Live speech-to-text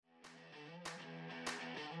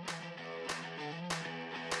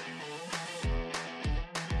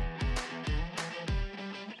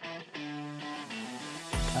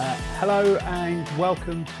Hello and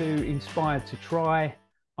welcome to Inspired to Try.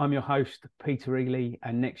 I'm your host, Peter Ely,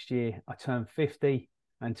 and next year I turn 50.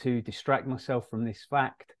 And to distract myself from this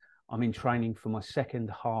fact, I'm in training for my second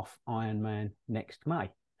half Ironman next May.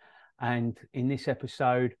 And in this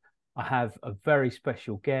episode, I have a very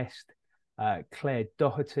special guest, Claire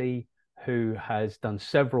Doherty, who has done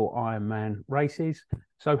several Ironman races.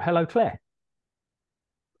 So hello, Claire.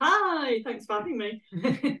 Hi, thanks for having me.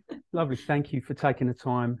 Lovely. Thank you for taking the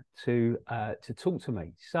time to talk to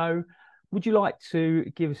me. So would you like to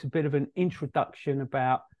give us a bit of an introduction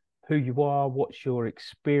about who you are, what's your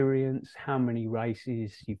experience, how many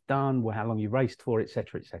races you've done, how long you raced for,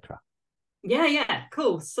 etc., etc.? Yeah,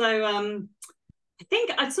 cool. So I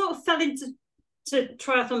think I sort of fell into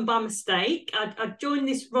triathlon by mistake. I joined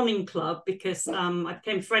this running club because I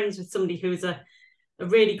became friends with somebody who was a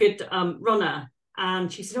really good runner.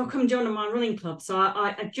 And she said, "Oh, come join my running club." So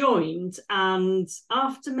I joined, and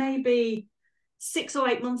after maybe 6 or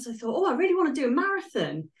 8 months, I thought, "Oh, I really want to do a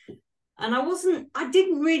marathon." And I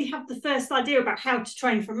didn't really have the first idea about how to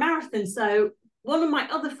train for a marathon. So one of my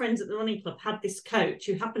other friends at the running club had this coach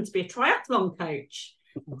who happened to be a triathlon coach.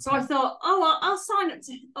 So I thought, "Oh, I'll sign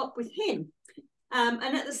up with him." And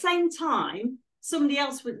at the same time, somebody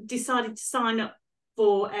else decided to sign up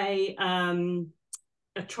for a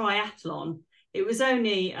triathlon. It was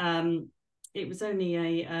only a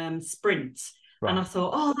sprint, right. And I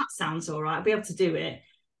thought, "Oh, that sounds all right. I'll be able to do it."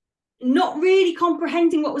 Not really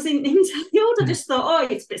comprehending what was entailed. I just thought, "Oh,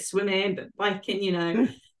 it's a bit swimming, but biking,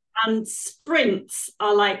 And sprints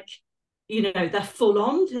are like, they're full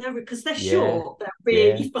on, because they're short. They're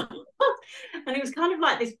really fun. And it was kind of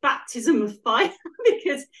like this baptism of fire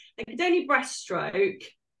because I could only breaststroke.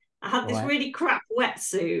 I had this really crap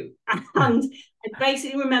wetsuit, and I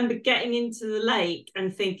basically remember getting into the lake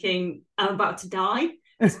and thinking, I'm about to die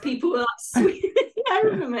because people were like swimming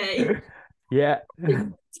over me. Yeah.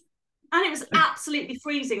 And it was absolutely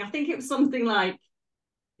freezing. I think it was something like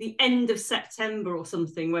the end of September or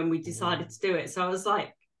something when we decided to do it. So I was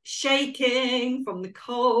like shaking from the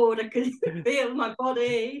cold. I could feel my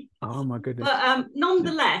body. Oh my goodness. But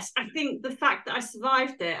nonetheless, I think the fact that I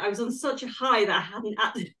survived it, I was on such a high that I hadn't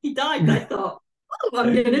actually died. I thought, "Oh,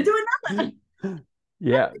 I'm going to do another."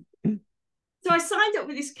 Yeah. So I signed up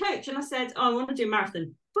with this coach and I said, "Oh, I want to do a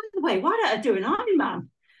marathon. By the way, why don't I do an Ironman?"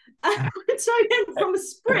 So I went from a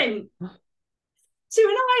sprint to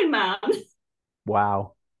an Ironman.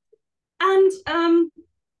 Wow. And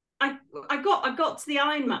I got to the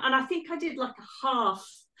Ironman, and I think I did like a half.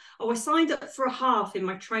 Oh, I signed up for a half in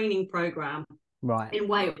my training program, right, in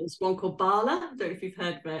Wales, one called Bala. I don't know if you've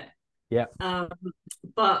heard of it. Yeah.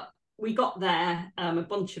 But we got there, a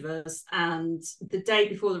bunch of us, and the day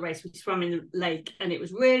before the race, we swam in the lake, and it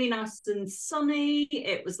was really nice and sunny.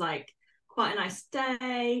 It was like quite a nice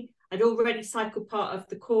day. I'd already cycled part of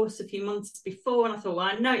the course a few months before, and I thought, well,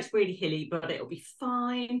 I know it's really hilly, but it'll be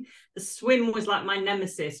fine. The swim was like my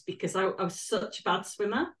nemesis because I was such a bad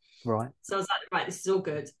swimmer. Right. So I was like, right, this is all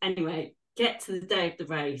good. Anyway, get to the day of the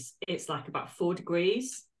race. It's like about 4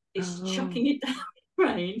 degrees. It's chucking it down in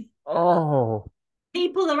rain. Oh.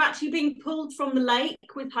 People are actually being pulled from the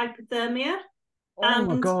lake with hypothermia. Oh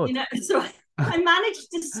my God. So I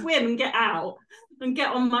managed to swim and get out and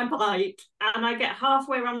get on my bike, and I get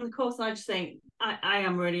halfway around the course and I just think, I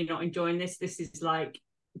am really not enjoying this. This is like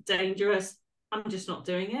dangerous. I'm just not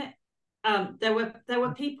doing it. There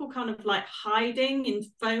were people kind of like hiding in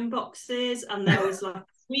phone boxes, and there was like a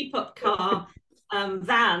sweep up car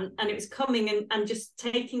van, and it was coming and just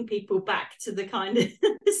taking people back to the kind of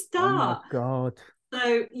start. Oh my God.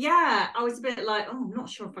 So yeah, I was a bit like, "Oh, I'm not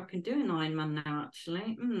sure if I can do an Ironman now,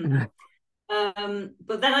 actually."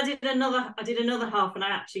 But then I did another half, and I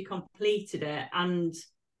actually completed it, and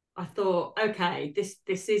I thought, okay, this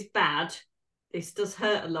is bad. This does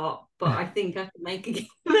hurt a lot, but I think I can make a game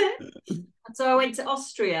of it. So I went to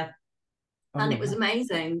Austria, and it was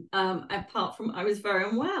amazing. Apart from I was very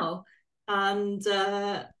unwell, and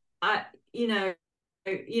what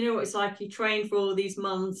it's like. You train for all these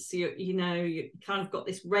months. You kind of got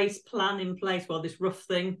this race plan in place. Well, this rough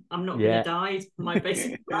thing. I'm not going to die. It's my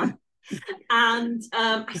basic plan. And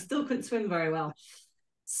I still couldn't swim very well.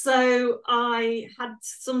 So I had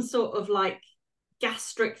some sort of like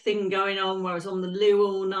gastric thing going on where I was on the loo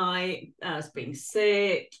all night. I was being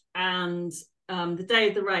sick. And the day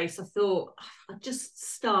of the race, I thought, I'll just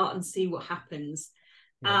start and see what happens.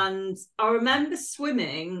 Yeah. And I remember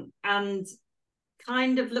swimming and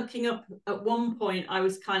kind of looking up. At one point, I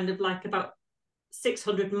was kind of like about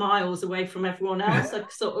 600 miles away from everyone else. I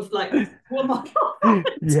sort of like swum off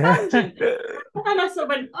Yeah. tangent. And I sort of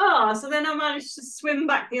went, oh, so then I managed to swim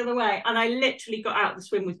back the other way. And I literally got out of the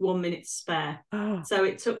swim with 1 minute spare. So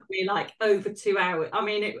it took me like over 2 hours. I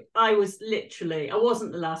mean, I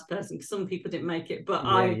wasn't the last person because some people didn't make it. But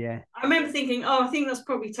I remember thinking, oh, I think that's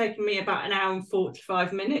probably taken me about an hour and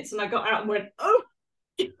 45 minutes. And I got out and went, oh,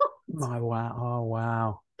 wow. Oh,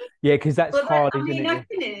 wow. Yeah, because that's hard, isn't it? I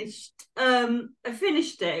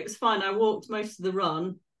finished it. It was fine. I walked most of the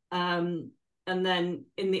run. And then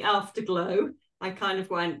in the afterglow, I kind of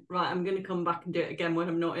went, right, I'm going to come back and do it again when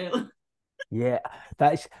I'm not ill. Yeah,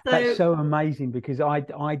 that's so amazing because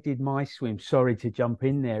I did my swim. Sorry to jump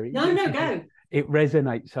in there. Go. It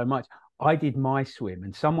resonates so much. I did my swim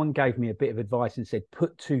and someone gave me a bit of advice and said,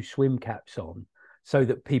 put 2 swim caps on so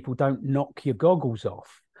that people don't knock your goggles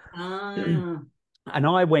off. And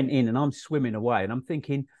I went in and I'm swimming away and I'm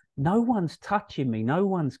thinking, no one's touching me. No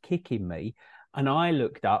one's kicking me. And I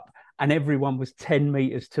looked up and everyone was 10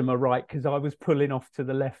 meters to my right because I was pulling off to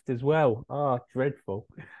the left as well. Oh, dreadful.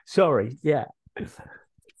 Sorry. Yeah. It's fine.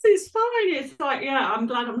 It's like, yeah, I'm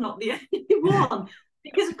glad I'm not the only one.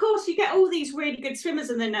 Because of course you get all these really good swimmers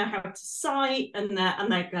and they know how to sight and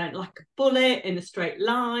they're going like a bullet in a straight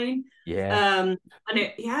line. Yeah.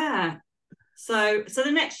 So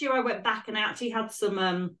the next year I went back and I actually had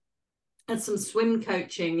some swim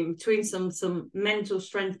coaching in between, some mental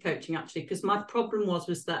strength coaching actually, because my problem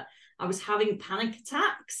was that I was having panic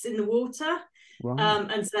attacks in the water. Right.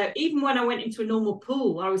 And so even when I went into a normal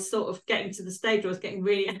pool, I was sort of getting to the stage where I was getting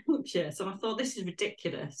really anxious. And I thought, this is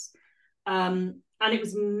ridiculous. And it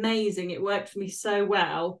was amazing. It worked for me so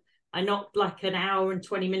well. I knocked like an hour and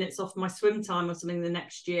 20 minutes off my swim time or something the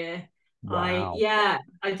next year. Wow.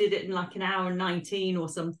 I did it in like an hour and 19 or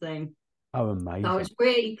something. Oh, amazing. I was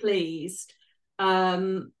really pleased.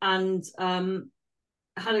 And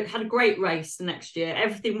had a great race the next year.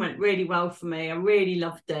 Everything went really well for me. I really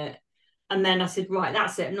loved it. And then I said, right,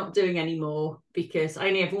 that's it. I'm not doing any more because I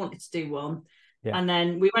only ever wanted to do one. Yeah. And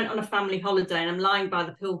then we went on a family holiday and I'm lying by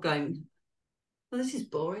the pool going, well, this is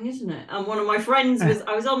boring, isn't it? And one of my friends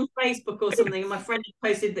I was on Facebook or something and my friend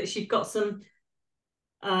posted that she'd got some,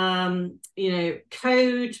 code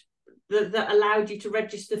that allowed you to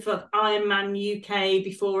register for Ironman UK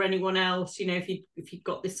before anyone else, if you'd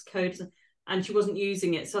got this code. And she wasn't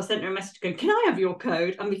using it. So I sent her a message going, can I have your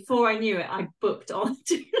code? And before I knew it, I booked on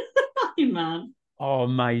to Ironman. Oh,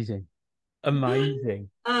 amazing. Amazing.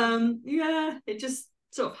 It just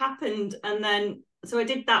sort of happened. And then, so I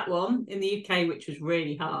did that one in the UK, which was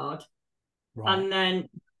really hard. Right. And then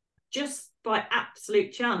just by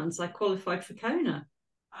absolute chance, I qualified for Kona.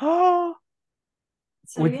 Oh.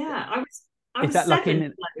 So I was seventh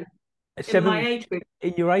in my age group.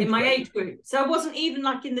 In your age group? My age group. So I wasn't even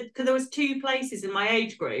like because there was 2 places in my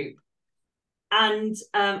age group. And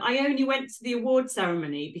I only went to the award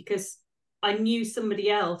ceremony because I knew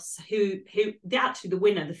somebody else who the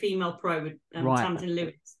winner, the female pro, Tamsin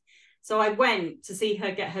Lewis. So I went to see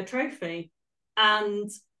her get her trophy.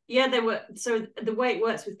 And so the way it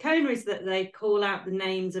works with Kona is that they call out the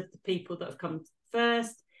names of the people that have come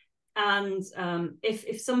first. And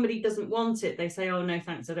if somebody doesn't want it, they say, oh no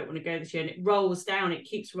thanks, I don't want to go this year, and it rolls down, it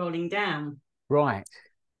keeps rolling down. Right.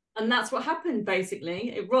 And that's what happened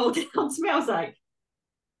basically. It rolled down to me. I was like,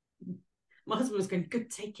 my husband was going, good,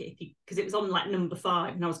 take it, because it was on like number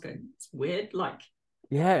 5 and I was going, it's weird, like,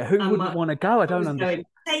 yeah, who wouldn't want to go? I don't understand.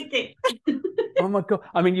 Going, take it. Oh my god.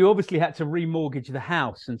 I mean, you obviously had to remortgage the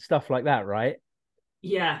house and stuff like that, right?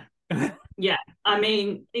 Yeah. Yeah, I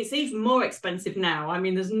mean, it's even more expensive now. I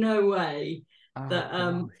mean, there's no way that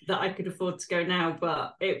I could afford to go now,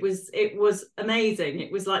 but it was amazing.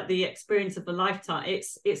 It was like the experience of a lifetime.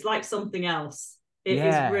 It's like something else. It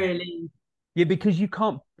is really. Yeah, because you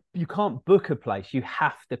can't book a place. You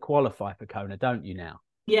have to qualify for Kona, don't you now?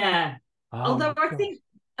 Yeah. Although I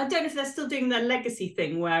don't know if they're still doing their legacy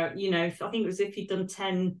thing where, I think it was if you'd done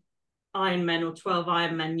 10 Ironmen or 12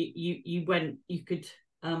 Ironmen, you could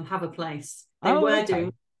have a place. They were doing.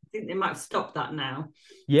 I think they might have stopped that now.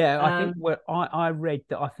 Yeah, I think I read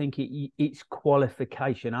that. I think it's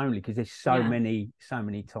qualification only because there's so many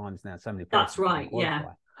times now, so many. That's right. Yeah.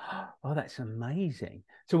 Oh, that's amazing.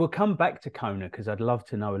 So we'll come back to Kona because I'd love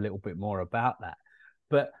to know a little bit more about that.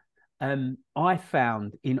 But I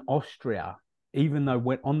found in Austria, even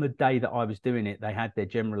though on the day that I was doing it, they had their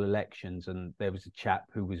general elections and there was a chap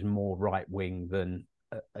who was more right wing than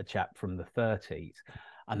a chap from the 30s.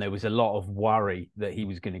 And there was a lot of worry that he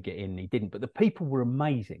was going to get in and he didn't. But the people were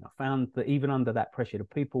amazing. I found that even under that pressure, the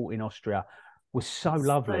people in Austria were so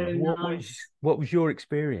lovely. So nice. What was your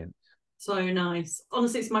experience? So nice.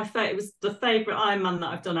 Honestly, it's my favorite. It was the favorite Ironman that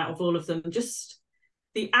I've done out of all of them. Just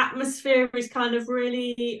the atmosphere is kind of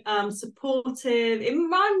really supportive. It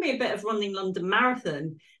reminded me a bit of running London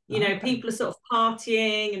Marathon. You know, people are sort of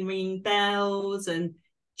partying and ringing bells and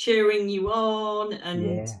cheering you on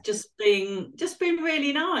and just being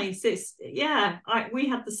really nice. It's we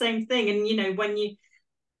had the same thing. And you know, when you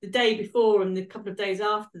the day before and the couple of days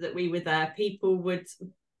after that we were there, people would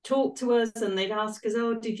talk to us and they'd ask us,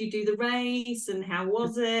 oh, did you do the race and how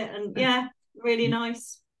was it? And really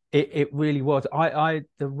nice. It really was. The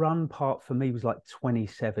run part for me was like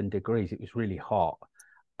 27 degrees. It was really hot.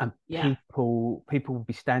 And people would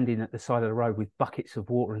be standing at the side of the road with buckets of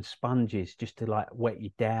water and sponges just to like wet you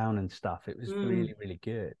down and stuff. It was really, really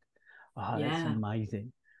good. Oh, that's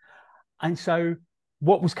amazing. And so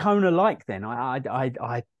what was Kona like then?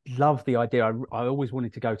 I love the idea. I always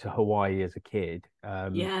wanted to go to Hawaii as a kid.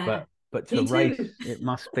 But to race, it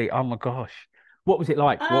must be, oh my gosh. What was it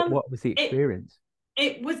like? What was the experience?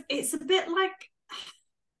 It's a bit like,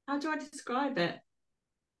 how do I describe it?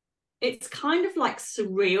 It's kind of like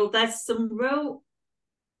surreal. There's some real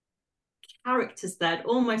characters there,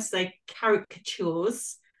 almost like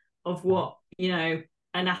caricatures of what, you know,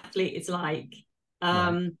 an athlete is like.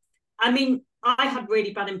 I mean, I had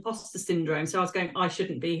really bad imposter syndrome. So I was going, I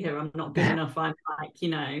shouldn't be here. I'm not good enough. I'm like, you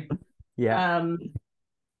know.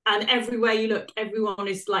 And everywhere you look, everyone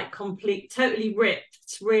is like totally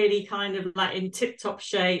ripped, really kind of like in tip-top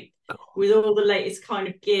shape with all the latest kind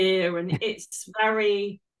of gear. And it's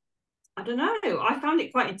very, I don't know, I found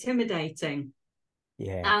it quite intimidating.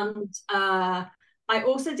 And I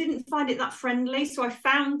also didn't find it that friendly. So I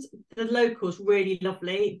found the locals really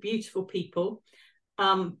lovely, beautiful people.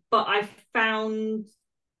 But I found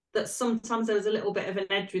that sometimes there was a little bit of an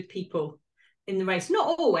edge with people in the race.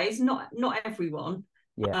 Not always, not everyone.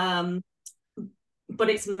 But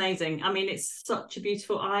it's amazing. I mean, it's such a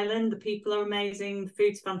beautiful island. The people are amazing. The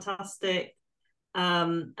food's fantastic.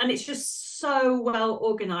 And it's just so well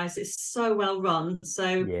organized. It's so well run.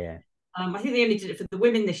 So I think they only did it for the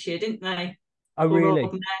women this year, didn't they? Oh, really?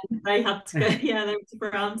 They had to go, they went to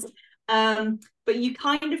France. But you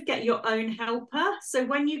kind of get your own helper. So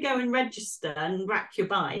when you go and register and rack your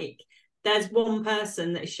bike, there's one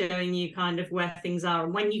person that is showing you kind of where things are.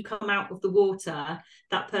 And when you come out of the water,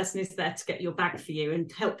 that person is there to get your bag for you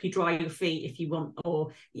and help you dry your feet if you want.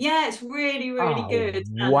 Or it's really, really good.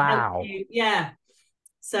 Wow.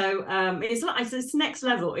 So it's like it's next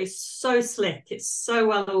level. It's so slick. It's so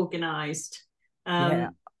well organized.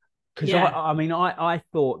 Because I mean, I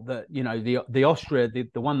thought that, you know, the Austria,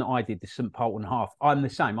 the one that I did, the St. Polten half, I'm the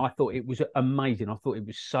same. I thought it was amazing. I thought it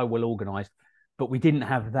was so well organized, but we didn't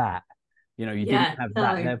have that. You know, you didn't have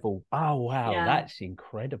that level. Oh, wow. That's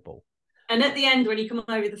incredible. And at the end, when you come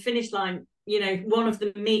over the finish line, you know, one of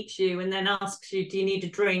them meets you and then asks you, do you need a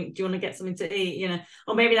drink? Do you want to get something to eat? You know,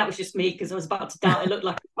 or maybe that was just me because I was about to die. It looked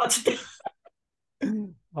like I was about to die.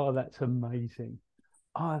 Oh, that's amazing.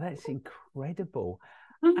 Oh, that's incredible.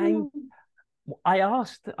 And I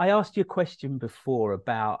asked you a question before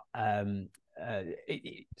about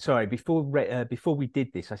before we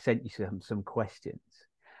did this, I sent you some questions,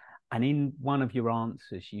 and in one of your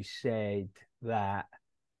answers you said that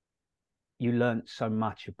you learned so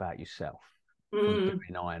much about yourself from doing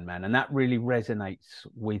Ironman, and that really resonates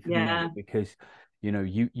with me because, you know,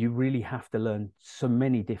 you really have to learn so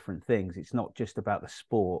many different things. It's not just about the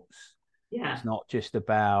sports. It's not just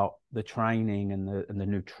about the training and the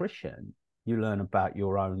nutrition. You learn about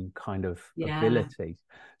your own kind of abilities.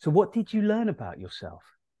 So what did you learn about yourself?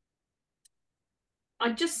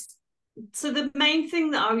 So the main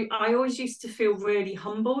thing that I always used to feel really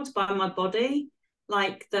humbled by my body,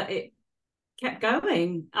 like that it kept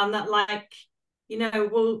going, and that, like, you know,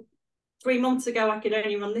 well, 3 months ago I could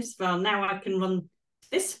only run this far, now I can run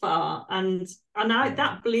this far, and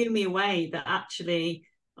that blew me away, that actually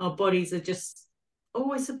our bodies are just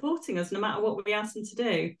always supporting us no matter what we ask them to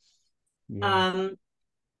do. And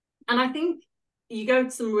I think you go to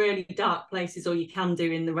some really dark places, or you can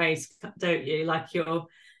do in the race, don't you? Like, your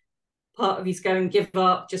part of you's going, give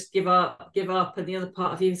up, just give up, and the other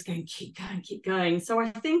part of you is going, keep going. So I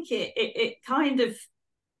think it kind of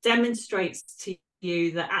demonstrates to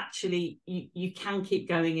you that actually you can keep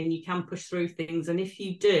going and you can push through things. And if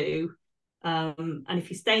you do, and if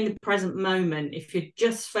you stay in the present moment, if you're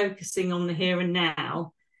just focusing on the here and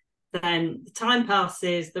now, then the time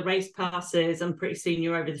passes, the race passes, and pretty soon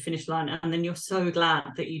you're over the finish line. And then you're so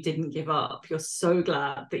glad that you didn't give up. You're so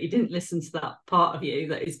glad that you didn't listen to that part of you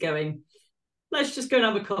that is going, let's just go and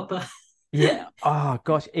have a cuppa. Oh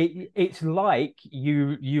gosh, it's like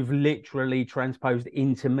you've literally transposed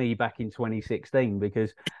into me back in 2016,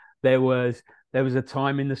 because There was a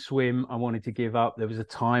time in the swim I wanted to give up. There was a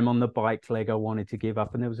time on the bike leg I wanted to give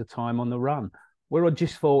up, and there was a time on the run where I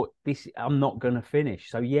just thought, this, I'm not going to finish.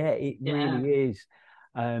 So yeah, it really is.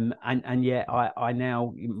 And yeah, I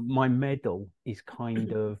now, my medal is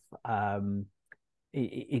kind of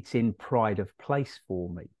it's in pride of place for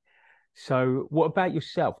me. So what about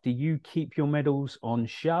yourself? Do you keep your medals on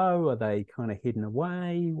show? Are they kind of hidden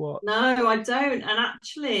away? What? No, I don't. And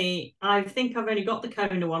actually, I think I've only got the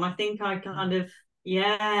Kona one. I think I kind of,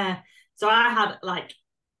 yeah. So I had like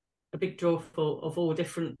a big drawer full of all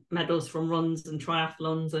different medals from runs and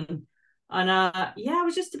triathlons, and yeah, I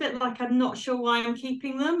was just a bit like, I'm not sure why I'm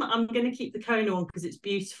keeping them. I'm going to keep the Kona one because it's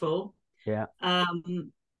beautiful. Yeah.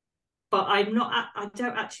 But I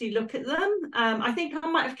don't actually look at them. I think I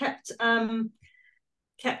might have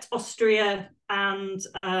kept Austria and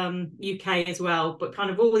UK as well, but kind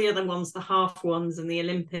of all the other ones, the half ones and the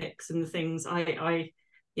Olympics and the things, I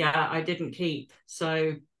didn't keep.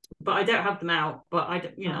 So, but I don't have them out. But I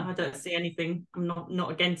don't see anything. I'm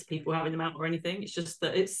not against people having them out or anything. It's just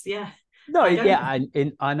that it's No, yeah,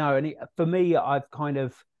 and I know, and for me, I've kind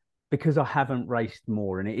of, because I haven't raced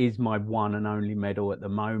more, and it is my one and only medal at the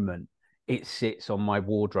moment. It sits on my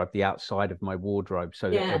wardrobe, the outside of my wardrobe, so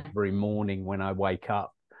that every morning when I wake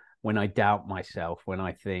up, when I doubt myself, when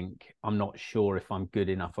I think I'm not sure if I'm good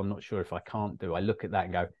enough, I'm not sure if I can't do, I look at that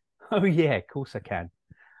and go, oh yeah, of course I can.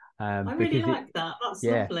 I really like that. That's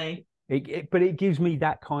lovely. But it gives me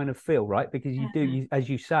that kind of feel, right? Because as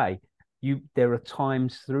you say, there are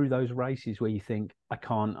times through those races where you think, I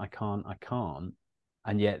can't,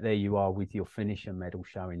 and yet there you are with your finisher medal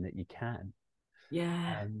showing that you can.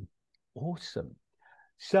 Yeah. Awesome.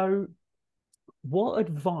 So what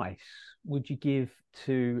advice would you give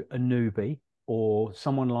to a newbie or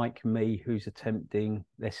someone like me who's attempting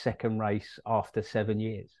their second race after 7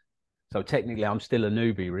 years? So technically I'm still a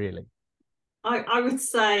newbie, really. I would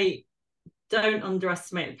say don't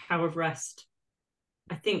underestimate the power of rest.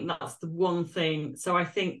 I think that's the one thing. So I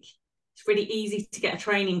think it's really easy to get a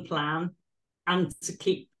training plan and to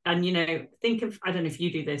keep, and think of, I don't know if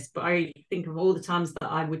you do this, but I think of all the times that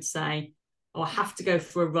I would say, oh, I have to go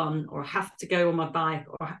for a run, or I have to go on my bike,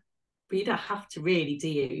 but you don't have to really, do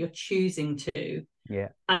you? You're choosing to. Yeah.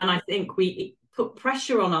 And I think we put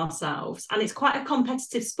pressure on ourselves, and it's quite a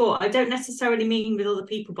competitive sport. I don't necessarily mean with other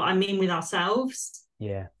people, but I mean with ourselves.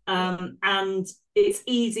 Yeah. And it's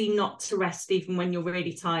easy not to rest even when you're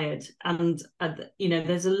really tired. And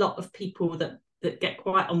there's a lot of people that get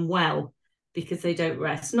quite unwell because they don't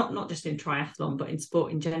rest, not just in triathlon, but in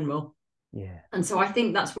sport in general. Yeah. And so I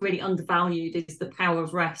think that's really undervalued, is the power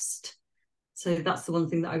of rest. So that's the one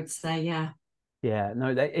thing that I would say. Yeah. Yeah,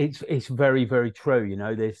 no, it's very, very true.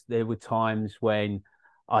 There were times when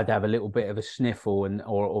I'd have a little bit of a sniffle,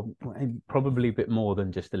 or probably a bit more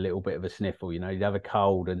than just a little bit of a sniffle. You'd have a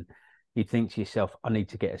cold and you'd think to yourself, I need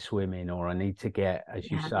to get a swim in, or I need to get,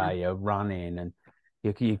 as you say, a run in. And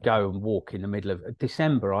you go and walk in the middle of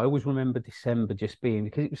December. I always remember December just being,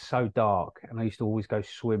 because it was so dark, and I used to always go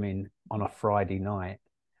swimming on a Friday night,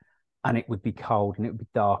 and it would be cold and it would be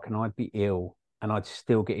dark and I'd be ill, and I'd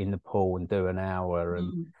still get in the pool and do an hour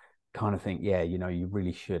and kind of think, you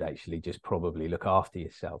really should actually just probably look after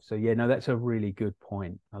yourself. So yeah, no, that's a really good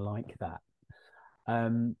point. I like that.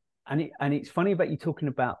 And it's funny about you talking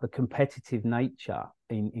about the competitive nature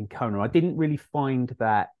in Kona. I didn't really find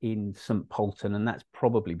that in St. Polten, and that's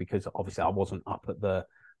probably because obviously I wasn't up at the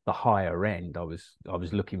higher end. I was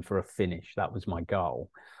looking for a finish. That was my goal.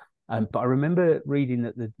 But I remember reading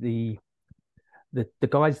that the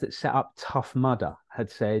guys that set up Tough Mudder had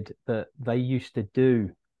said that they used to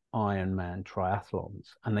do Ironman triathlons,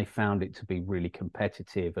 and they found it to be really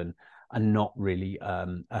competitive and not really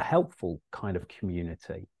a helpful kind of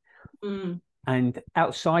community. And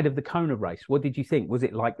outside of the Kona race, what did you think? Was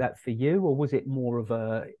it like that for you, or was it more of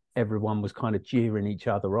everyone was kind of cheering each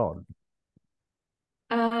other on?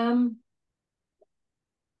 A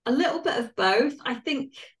little bit of both. I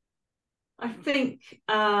think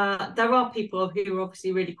there are people who are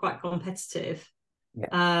obviously really quite competitive.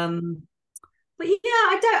 Yeah. But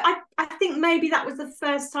yeah, I think maybe that was the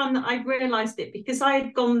first time that I realised it, because I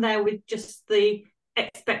had gone there with just the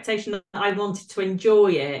expectation that I wanted to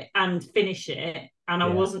enjoy it and finish it, and I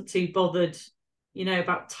wasn't too bothered,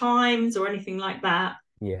 about times or anything like that.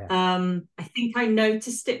 Yeah. I think I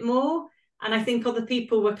noticed it more, and I think other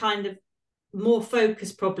people were kind of more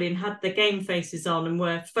focused probably, and had their game faces on and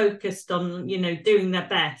were focused on doing their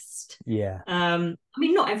best. I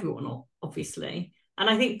mean, not everyone, obviously, and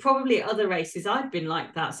I think probably at other races I'd been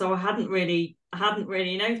like that, so I hadn't really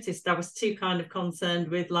noticed. I was too kind of concerned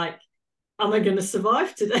with, like, am I going to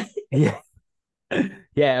survive today? Yeah.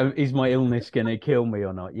 Yeah, is my illness going to kill me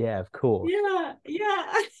or not? Yeah, of course. Yeah,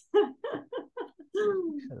 yeah.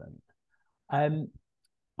 Excellent. Um,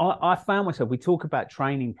 I found myself, we talk about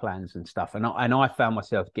training plans and stuff, and I found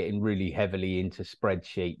myself getting really heavily into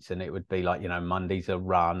spreadsheets, and it would be like, Monday's a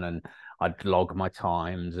run, and I'd log my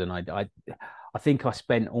times, and I think I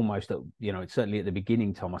spent almost, certainly at the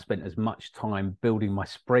beginning time, I spent as much time building my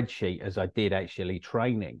spreadsheet as I did actually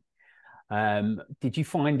training. Did you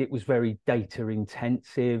find it was very data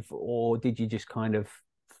intensive, or did you just kind of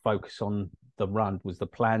focus on the run? Was the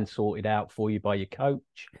plan sorted out for you by your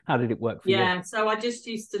coach? How did it work for you? Yeah, so I just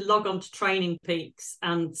used to log on to Training Peaks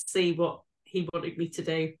and see what he wanted me to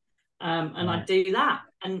do, and Right. I'd do that,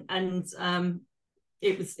 and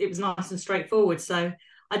it was nice and straightforward. So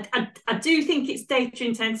I do think it's data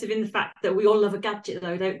intensive in the fact that we all love a gadget,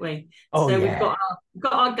 though, don't we? Oh So yeah. we've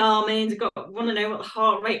got our Garmin, want to know what the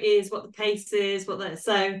heart rate is, what the pace is,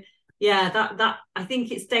 so yeah, that I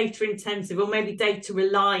think it's data intensive, or maybe data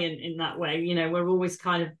reliant in that way. We're always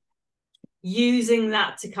kind of using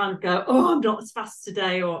that to kind of go, oh, I'm not as fast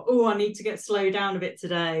today, or oh, I need to get slowed down a bit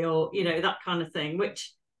today, or that kind of thing,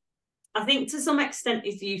 which I think to some extent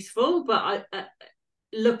is useful, but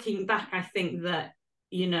looking back, I think that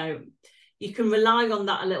you can rely on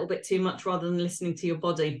that a little bit too much rather than listening to your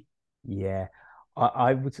body. Yeah.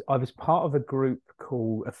 I was part of a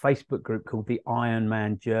Facebook group called the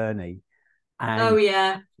Ironman Journey. Oh And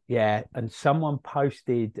yeah. yeah, and someone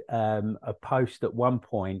posted a post at one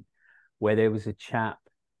point where there was a chap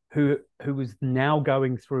who was now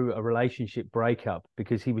going through a relationship breakup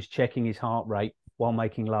because he was checking his heart rate while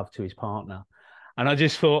making love to his partner. And I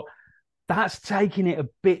just thought, that's taking it a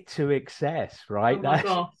bit to excess, Oh right? my That's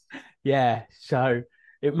gosh. yeah. So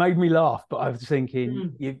it made me laugh, but I was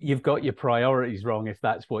thinking, Mm. you've got your priorities wrong if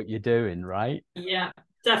that's what you're doing, right? Yeah,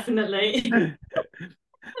 definitely.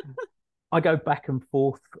 I go back and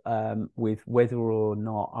forth with whether or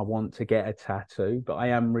not I want to get a tattoo, but I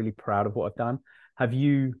am really proud of what I've done. Have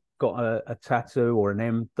you got a tattoo or an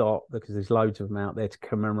M dot? Because there's loads of them out there to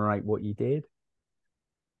commemorate what you did.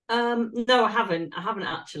 No, I haven't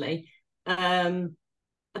actually. I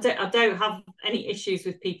don't have any issues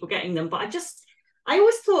with people getting them, but I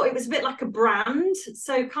always thought it was a bit like a brand.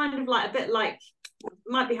 So kind of like a bit like,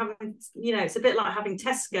 might be having, it's a bit like having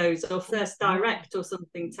Tesco's or First Direct or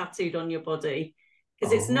something tattooed on your body,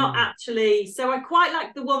 because it's not Oh, actually. So I quite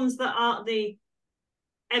like the ones that are the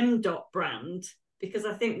M dot brand, because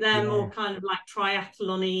I think they're more yeah, kind of like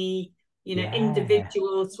triathlon-y, yeah,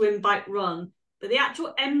 individual swim, bike, run. But the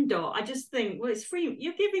actual M dot, I just think, well, it's free.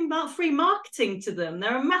 You're giving free marketing to them.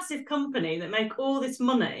 They're a massive company that make all this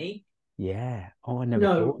money. yeah. Oh, I never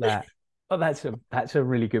No, thought that. Oh, that's a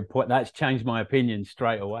really good point. That's changed my opinion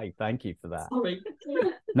straight away. Thank you for that. sorry.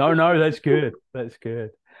 No, no, that's good. That's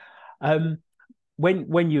good. Um,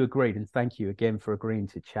 when you agreed, and thank you again for agreeing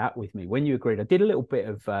to chat with me. When you agreed, I did a little bit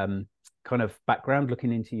of kind of background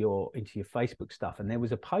looking into your Facebook stuff, and there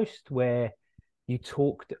was a post where you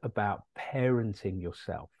talked about parenting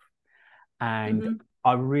yourself, and Mm-hmm.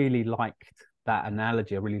 I really liked that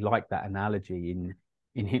analogy. I really like that analogy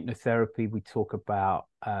in hypnotherapy. We talk about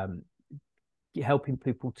helping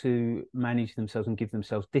people to manage themselves and give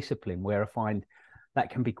themselves discipline, where I find that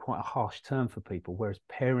can be quite a harsh term for people, whereas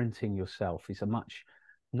parenting yourself is a much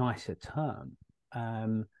nicer term.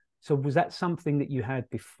 So was that something that you had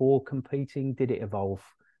before competing? Did it evolve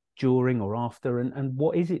during or after? And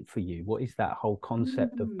what is it for you? What is that whole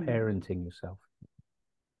concept of Mm. parenting yourself?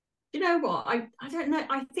 You know what? I don't know.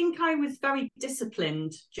 I think I was very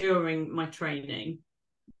disciplined during my training,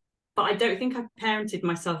 but I don't think I parented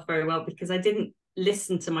myself very well because I didn't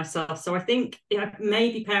listen to myself. So I think I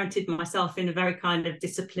maybe parented myself in a very kind of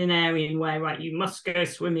disciplinarian way, right? You must go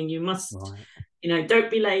swimming, you must, Right.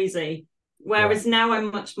 don't be lazy. Yeah. Whereas now I'm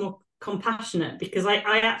much more compassionate, because I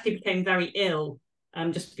actually became very ill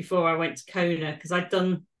just before I went to Kona, because I'd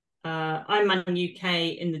done Ironman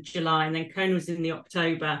UK in the July, and then Kona was in the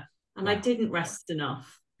October, and I Wow. didn't rest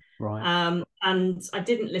enough. Right. And I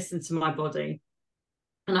didn't listen to my body,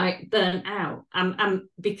 and I burnt out. And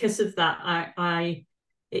because of that,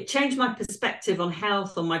 it changed my perspective on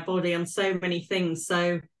health, on my body, on so many things.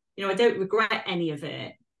 So, I don't regret any of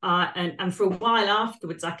it. And for a while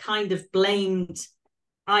afterwards, I kind of blamed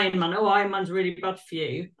Ironman. Oh, Ironman's really bad for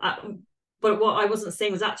you. But what I wasn't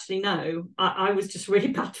saying was actually, no, I was just really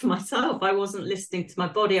bad for myself. I wasn't listening to my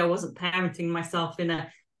body. I wasn't parenting myself in a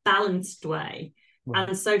balanced way. Right.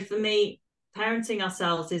 And so for me, parenting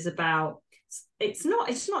ourselves is about, it's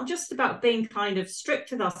not just about being kind of strict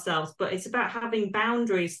with ourselves, but it's about having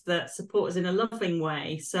boundaries that support us in a loving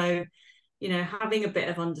way. So, having a bit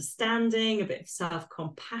of understanding, a bit of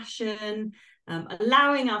self-compassion,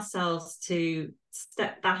 allowing ourselves to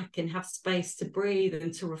step back and have space to breathe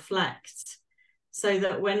and to reflect, so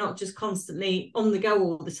that we're not just constantly on the go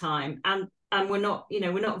all the time, and we're not,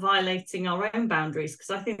 we're not violating our own boundaries, because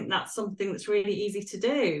I think that's something that's really easy to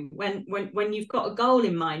do when you've got a goal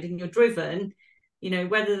in mind and you're driven,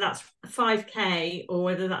 whether that's a 5K or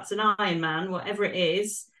whether that's an Ironman, whatever it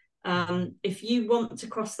is. If you want to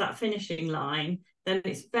cross that finishing line, then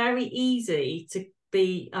it's very easy to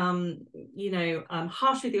be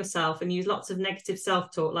harsh with yourself and use lots of negative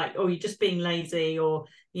self-talk, like, oh, you're just being lazy, or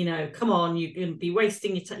come on, you're going to be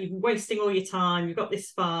wasting your time, you've been wasting all your time, you've got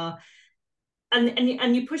this far,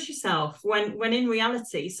 and you push yourself, when in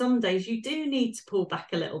reality some days you do need to pull back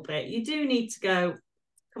a little bit. You do need to go,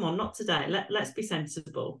 come on, not today, let's be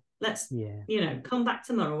sensible, let's come back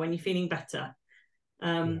tomorrow when you're feeling better.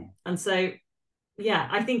 And so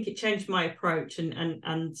I think it changed my approach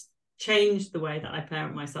and changed the way that I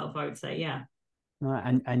parent myself, I would say.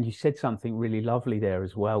 And you said something really lovely there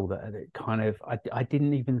as well, that it kind of I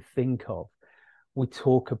didn't even think of. We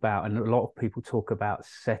talk about, and a lot of people talk about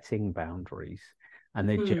setting boundaries, and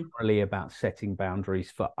they're generally about setting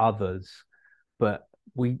boundaries for others, but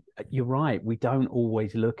you're right, we don't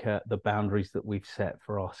always look at the boundaries that we've set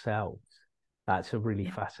for ourselves. That's a really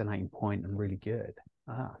fascinating point and really good.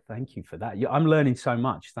 Thank you for that. I'm learning so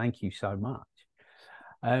much. Thank you so much.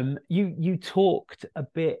 You talked a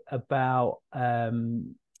bit about the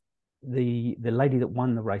lady that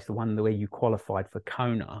won the race, the one where you qualified for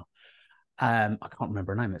Kona. I can't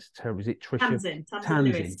remember her name. That's terrible. Was it Trisha?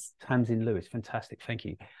 Tamsin Lewis. Fantastic. Thank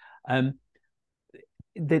you.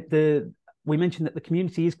 We mentioned that the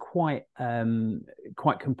community is quite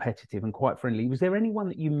competitive and quite friendly. Was there anyone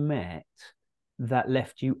that you met that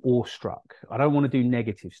left you awestruck? I don't want to do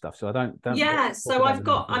negative stuff, so I don't. So I've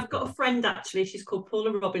got a friend, actually. She's called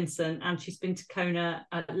Paula Robinson, and she's been to Kona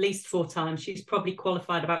at least 4 times. She's probably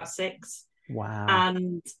qualified about 6. Wow.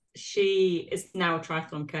 And she is now a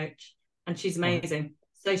triathlon coach, and she's amazing.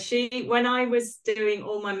 Wow. So when I was doing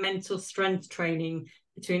all my mental strength training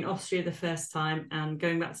between Austria the first time and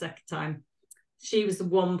going back the second time, she was the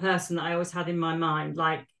one person that I always had in my mind,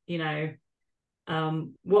 like,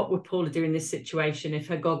 what would Paula do in this situation if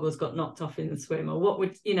her goggles got knocked off in the swim, or what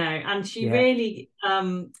would, and she really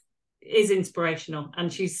is inspirational,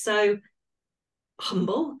 and she's so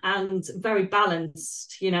humble and very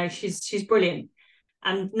balanced. She's brilliant.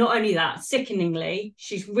 And not only that, sickeningly,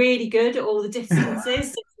 she's really good at all the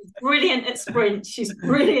distances. So she's brilliant at sprint, she's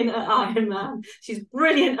brilliant at Ironman, she's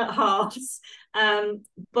brilliant at halves.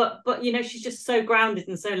 But she's just so grounded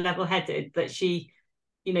and so level-headed that she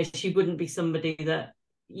wouldn't be somebody that,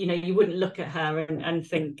 you wouldn't look at her and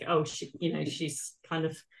think, oh, she's kind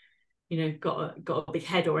of, got a big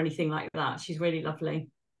head or anything like that. She's really lovely.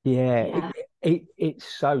 It's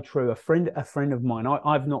so true. A friend of mine,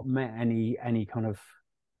 I've not met any kind of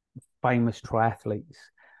famous triathletes,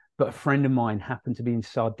 but a friend of mine happened to be in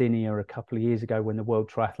Sardinia a couple of years ago when the World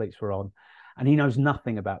Triathletes were on, and he knows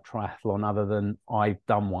nothing about triathlon other than I've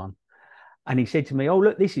done one. And he said to me, oh,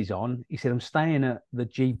 look, this is on. He said, I'm staying at the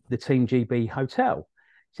Team GB hotel.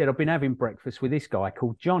 He said, I've been having breakfast with this guy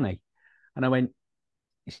called Johnny. And I went,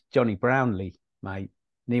 it's Johnny Brownlee, mate.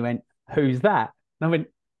 And he went, who's that? And I went,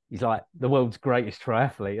 he's like the world's greatest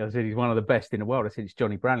triathlete. I said, he's one of the best in the world. I said, it's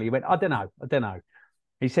Johnny Brownlee. He went, I don't know.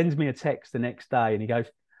 He sends me a text the next day and he goes,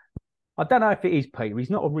 I don't know if it is Peter. He's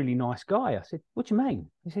not a really nice guy. I said, what do you mean?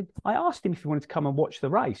 He said, I asked him if he wanted to come and watch the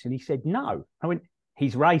race. And he said, no. I went,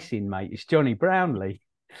 he's racing, mate. It's Johnny Brownlee.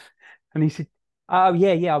 And he said, oh,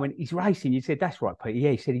 yeah. I went, he's racing. He said, that's right, Peter.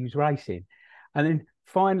 Yeah, he said he was racing. And then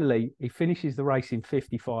finally, he finishes the race in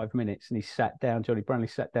 55 minutes and he sat down. Johnny Brownlee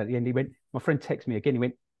sat down at the end. He went, my friend texted me again. He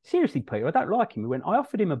went, seriously, Peter, I don't like him. He went, I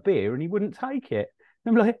offered him a beer and he wouldn't take it.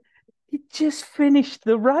 And I'm like, he just finished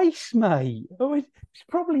the race, mate. Oh, he's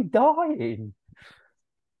probably dying.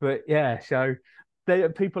 But yeah, so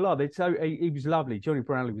people are. He was lovely. Johnny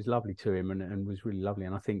Brownlee was lovely to him and was really lovely.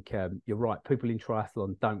 And I think you're right. People in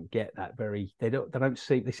triathlon don't get that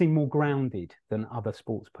they seem more grounded than other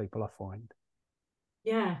sports people, I find.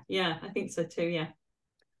 Yeah, I think so too. Yeah.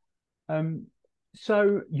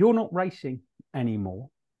 So you're not racing anymore.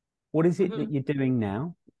 What is it that you're doing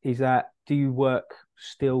now? Do you work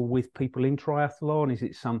still with people in triathlon? Is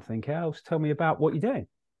it something else? Tell me about what you're doing.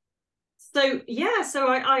 So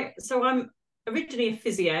I'm originally a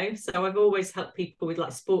physio, so I've always helped people with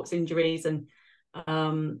like sports injuries and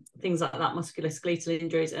things like that, musculoskeletal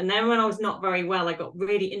injuries. And then when I was not very well, I got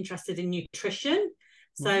really interested in nutrition.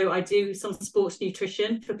 So I do some sports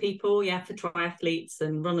nutrition for people, for triathletes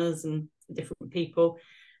and runners and different people,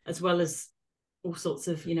 as well as all sorts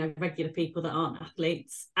of, you know, regular people that aren't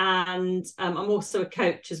athletes. And I'm also a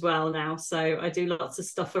coach as well now. So I do lots of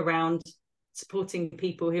stuff around supporting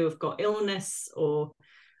people who have got illness or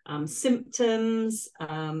symptoms,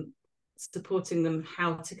 supporting them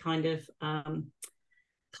how to kind of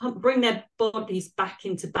bring their bodies back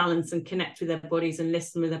into balance and connect with their bodies and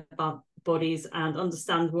listen with their bodies and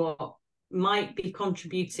understand what might be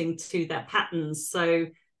contributing to their patterns, so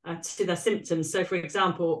to their symptoms. So for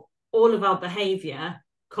example, all of our behavior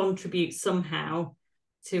contributes somehow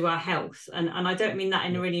to our health, and I don't mean that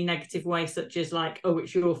in a really negative way, such as like, oh,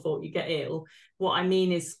 it's your fault you get ill. What I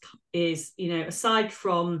mean is, you know, aside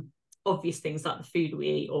from obvious things like the food we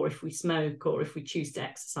eat, or if we smoke, or if we choose to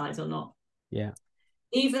exercise or not,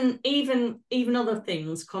 even other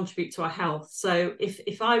things contribute to our health. So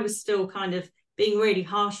if I was still kind of being really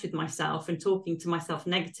harsh with myself and talking to myself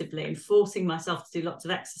negatively and forcing myself to do lots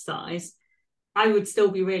of exercise, I would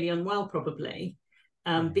still be really unwell probably,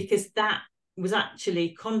 because that was actually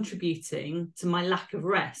contributing to my lack of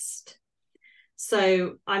rest.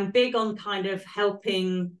 So I'm big on kind of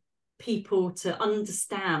helping people to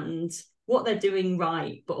understand what they're doing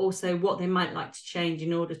right, but also what they might like to change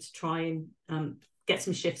in order to try and get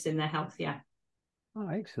some shifts in their health. Yeah. Oh,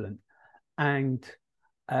 excellent. And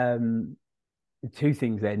two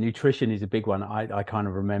things there. Nutrition is a big one. I kind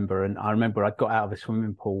of remember, and I remember I got out of a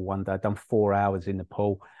swimming pool one day. I'd done 4 hours in the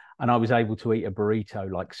pool, and I was able to eat a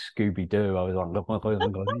burrito like Scooby-Doo. I was like,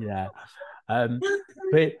 yeah.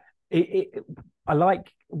 But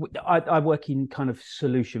I work in kind of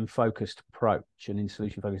solution focused approach and in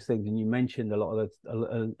solution focused things. And you mentioned a lot of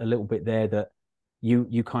a little bit there that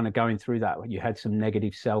you kind of going through that, you had some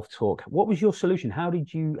negative self-talk. What was your solution? How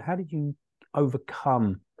did you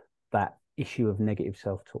overcome that issue of negative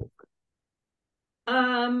self-talk?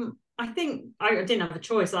 I think I didn't have a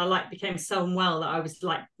choice. I became so unwell that I was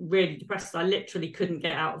like really depressed. I literally couldn't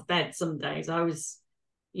get out of bed some days. I was,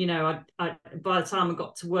 you know, I by the time I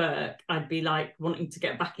got to work, I'd be like wanting to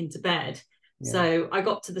get back into bed. Yeah. So I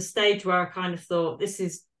got to the stage where I kind of thought, this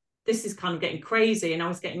is kind of getting crazy. And I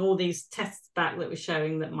was getting all these tests back that were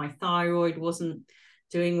showing that my thyroid wasn't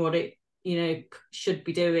doing what it, you know, should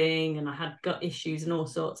be doing, and I had gut issues and all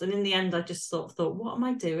sorts. And in the end, I just sort of thought, what am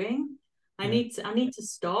I doing? I need to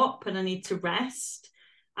stop, and I need to rest,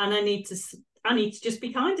 and I need to just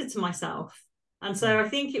be kinder to myself. And so I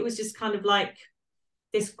think it was just kind of like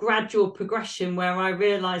this gradual progression where I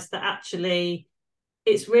realized that actually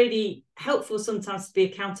it's really helpful sometimes to be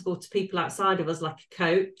accountable to people outside of us, like a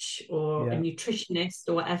coach or a nutritionist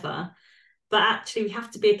or whatever. But actually we have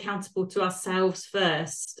to be accountable to ourselves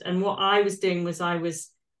first. And what I was doing was I was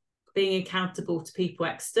being accountable to people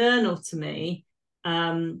external to me.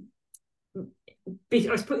 I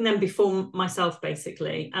was putting them before myself,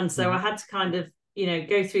 basically. And so I had to kind of, you know,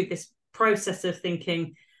 go through this process of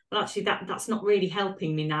thinking, well, actually that's not really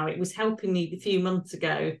helping me now. It was helping me a few months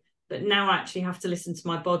ago, but now I actually have to listen to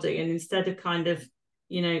my body. And instead of kind of,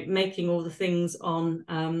 you know, making all the things on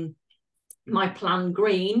my plan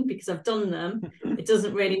green because I've done them, it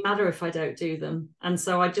doesn't really matter if I don't do them. And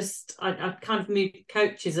so I kind of moved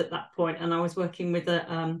coaches at that point, and I was working with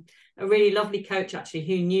a really lovely coach actually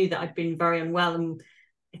who knew that I'd been very unwell, and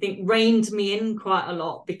I think reined me in quite a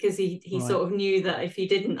lot because he sort of knew that if he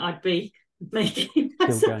didn't, I'd be making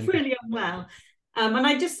myself really unwell. And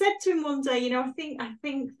I just said to him one day, you know, I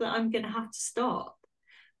think that I'm going to have to stop.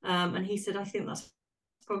 And he said, I think that's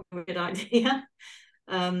probably a good idea.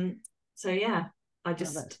 So yeah, I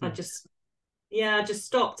just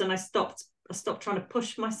stopped, and I stopped trying to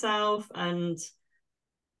push myself, and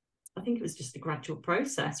I think it was just a gradual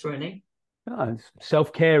process, really. Oh,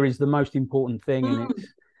 self-care is the most important thing, and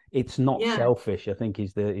it's not selfish, I think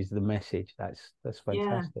is the message. That's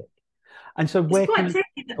fantastic. Yeah. And so where it's quite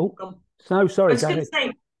tricky. No, sorry. I was going to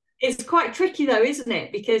say, it's quite tricky though, isn't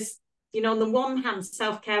it? Because, you know, on the one hand,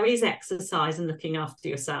 self-care is exercise and looking after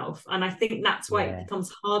yourself. And I think that's why it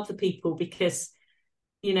becomes hard for people, because,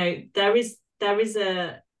 you know, there is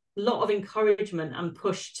a lot of encouragement and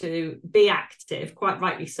push to be active, quite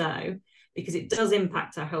rightly so, because it does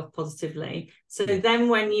impact our health positively. So then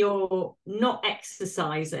when you're not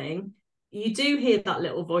exercising, you do hear that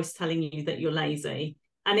little voice telling you that you're lazy.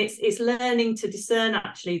 And it's learning to discern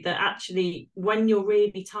actually when you're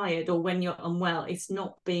really tired or when you're unwell, it's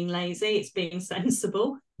not being lazy, it's being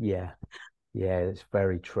sensible. Yeah, it's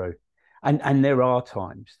very true. And there are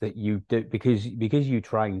times that you do, because you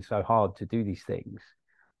train so hard to do these things,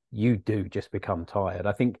 you do just become tired.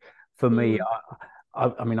 I think for me,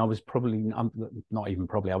 I mean, I was probably, not even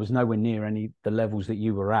probably, I was nowhere near the levels that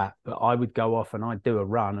you were at, but I would go off and I'd do a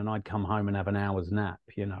run and I'd come home and have an hour's nap.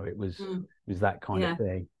 You know, it was that kind of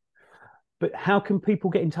thing. But how can people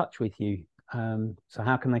get in touch with you? So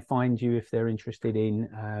how can they find you if they're interested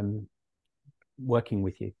in working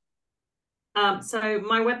with you? So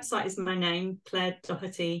my website is my name,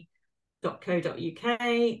 clairedoherty.co.uk.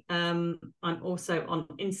 I'm also on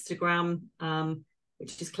Instagram,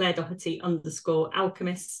 which is Claire Doherty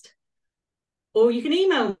 _Alchemist. Or you can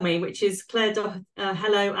email me, which is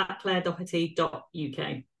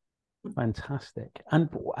hello@clairedoherty.uk. Fantastic. And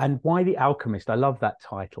why the Alchemist? I love that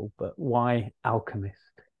title, but why Alchemist?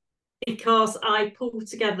 Because I pull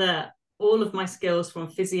together all of my skills from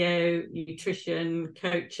physio, nutrition,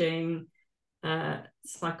 coaching,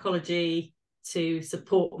 psychology to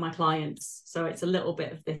support my clients. So it's a little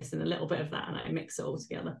bit of this and a little bit of that, and I mix it all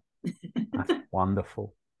together. That's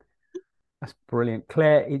wonderful. That's brilliant.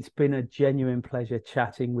 Claire, it's been a genuine pleasure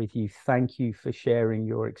chatting with you. Thank you for sharing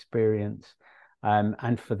your experience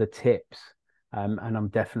and for the tips. And I'm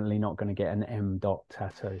definitely not going to get an M.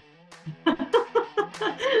 tattoo.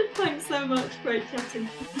 Thanks so much. Great chatting.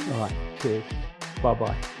 All right. Cheers.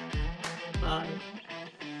 Bye-bye. Bye.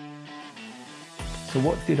 So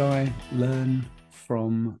what did I learn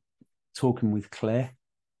from talking with Claire?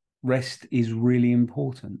 Rest is really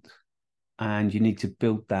important, and you need to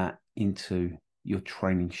build that into your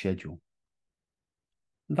training schedule.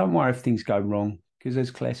 And don't worry if things go wrong, because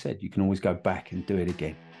as Claire said, you can always go back and do it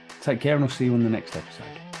again. Take care, and I'll see you on the next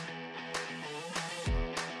episode.